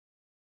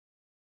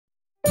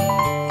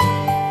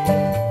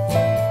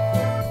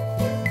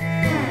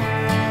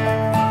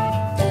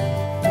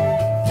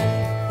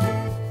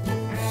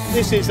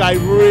This is a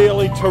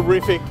really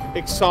terrific,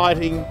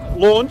 exciting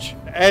launch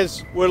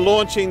as we're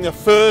launching the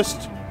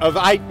first of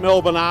 8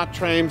 Melbourne Art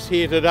Trams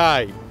here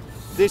today.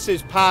 This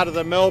is part of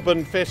the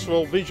Melbourne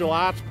Festival Visual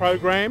Arts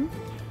program.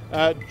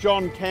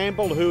 Jon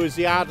Campbell, who is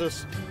the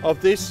artist of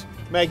this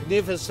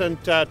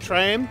magnificent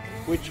tram,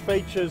 which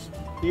features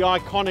the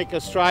iconic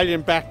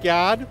Australian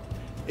backyard.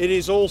 It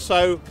is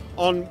also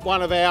on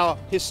one of our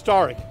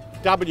historic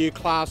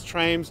W-class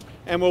trams,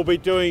 and we'll be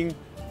doing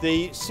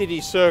the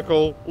City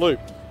Circle loop.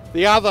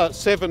 The other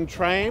 7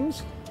 trams,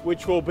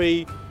 which will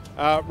be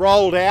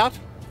rolled out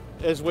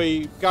as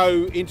we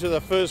go into the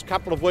first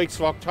couple of weeks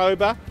of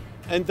October,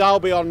 and they'll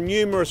be on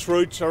numerous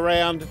routes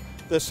around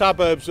the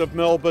suburbs of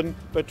Melbourne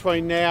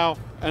between now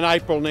and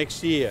April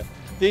next year.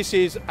 This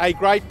is a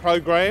great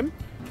program.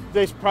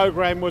 This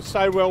program was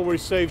so well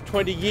received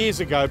 20 years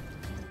ago,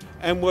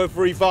 and we've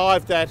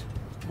revived that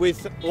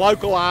with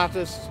local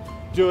artists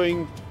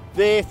doing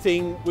their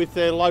thing with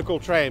their local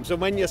trams.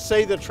 And when you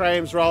see the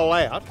trams roll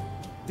out,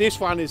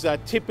 this one is a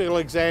typical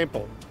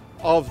example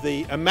of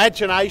the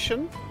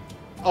imagination,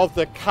 of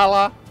the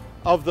colour,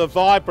 of the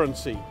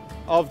vibrancy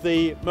of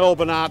the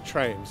Melbourne Art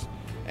Trams.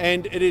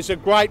 And it is a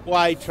great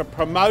way to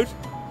promote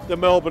the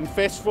Melbourne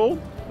Festival.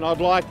 And I'd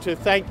like to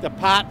thank the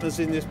partners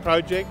in this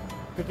project,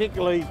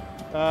 particularly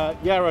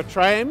Yarra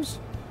Trams,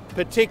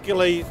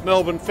 particularly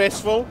Melbourne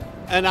Festival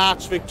and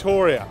Arts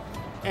Victoria.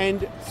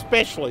 And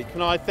especially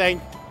can I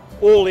thank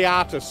all the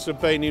artists who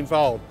have been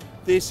involved.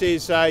 This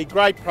is a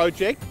great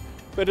project,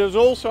 but it is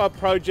also a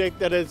project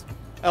that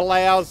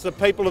allows the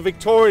people of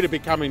Victoria to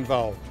become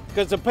involved,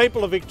 because the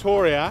people of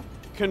Victoria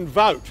can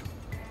vote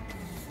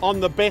on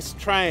the best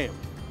tram,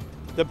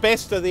 the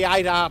best of the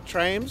 8 art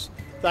trams.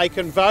 They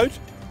can vote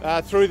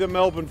through the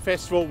Melbourne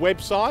Festival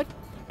website,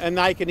 and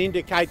they can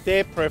indicate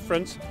their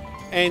preference,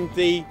 and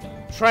the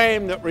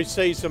tram that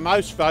receives the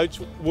most votes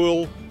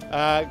will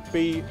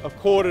be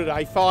accorded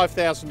a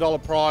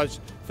 $5,000 prize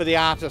for the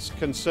artist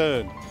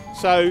concerned.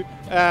 So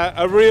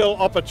a real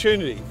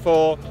opportunity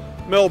for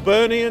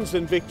Melburnians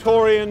and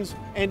Victorians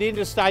and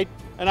interstate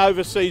and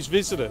overseas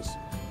visitors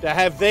to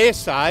have their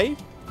say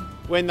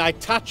when they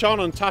touch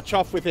on and touch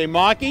off with their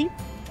Mikey.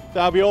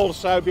 They'll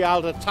also be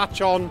able to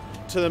touch on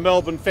to the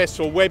Melbourne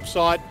Festival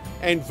website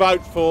and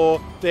vote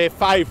for their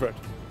favourite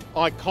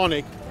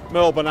iconic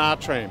Melbourne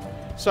Art Tram.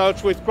 So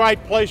it's with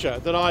great pleasure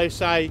that I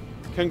say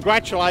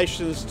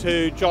congratulations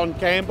to Jon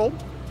Campbell,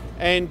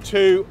 and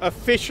to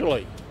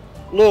officially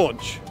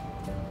launch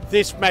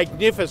this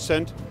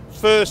magnificent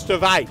first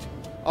of 8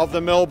 of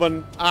the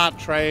Melbourne Art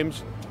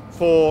Trams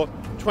for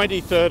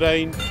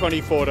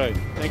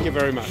 2013-2014. Thank you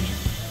very much.